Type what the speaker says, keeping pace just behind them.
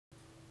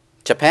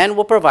Japan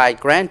will provide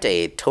grant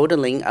aid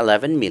totaling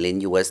 $11 million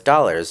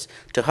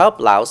to help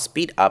Laos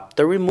speed up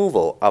the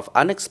removal of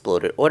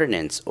unexploded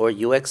ordnance or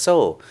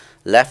UXO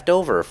left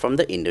over from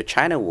the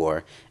Indochina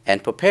War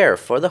and prepare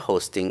for the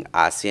hosting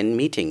Asean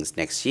meetings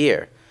next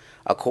year,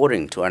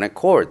 according to an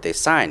accord they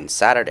signed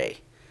Saturday.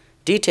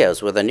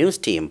 Details with the news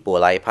team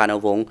Boualay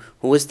Phanouvong,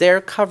 who was there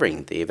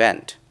covering the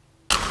event.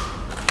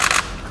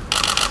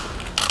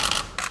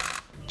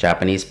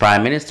 Japanese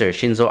Prime Minister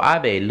Shinzo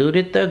Abe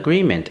lauded the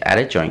agreement at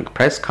a joint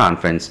press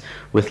conference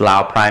with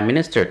Lao Prime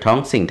Minister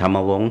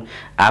Thammavong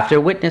after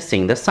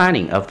witnessing the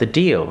signing of the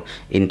deal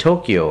in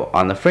Tokyo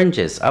on the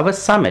fringes of a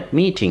summit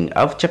meeting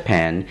of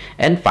Japan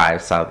and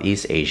 5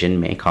 Southeast Asian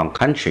Mekong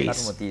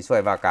countries.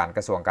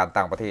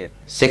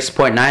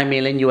 $6.9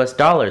 million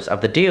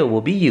of the deal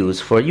will be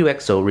used for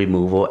UXO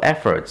removal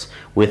efforts,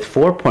 with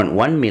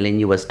 $4.1 million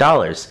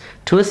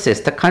to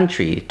assist the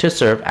country to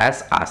serve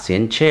as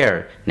ASEAN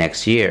chair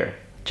next year.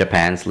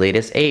 Japan's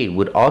latest aid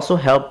would also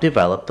help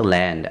develop the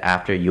land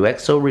after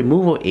UXO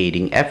removal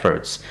aiding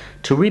efforts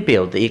to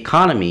rebuild the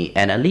economy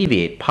and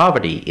alleviate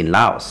poverty in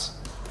Laos.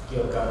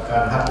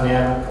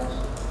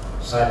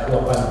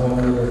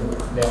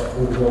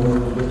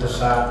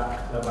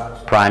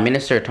 Prime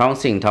Minister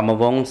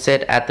Thammavong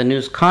said at the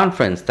news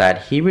conference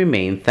that he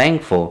remained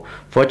thankful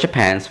for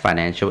Japan's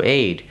financial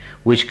aid,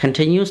 which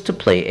continues to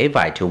play a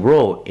vital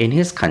role in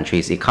his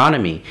country's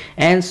economy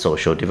and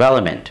social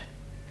development.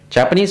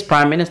 Japanese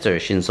Prime Minister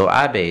Shinzo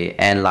Abe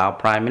and Lao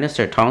Prime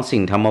Minister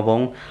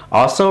Thammavong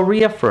also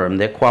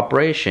reaffirmed their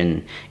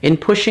cooperation in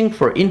pushing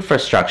for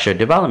infrastructure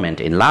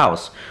development in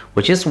Laos,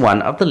 which is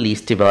one of the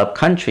least developed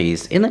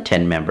countries in the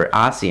 10-member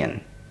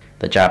ASEAN.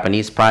 The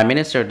Japanese Prime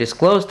Minister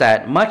disclosed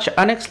that much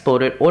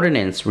unexploded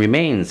ordnance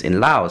remains in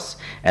Laos,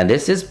 and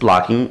this is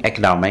blocking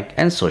economic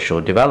and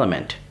social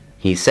development.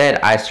 He said,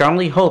 "I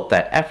strongly hope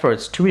that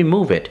efforts to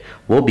remove it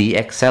will be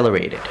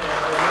accelerated."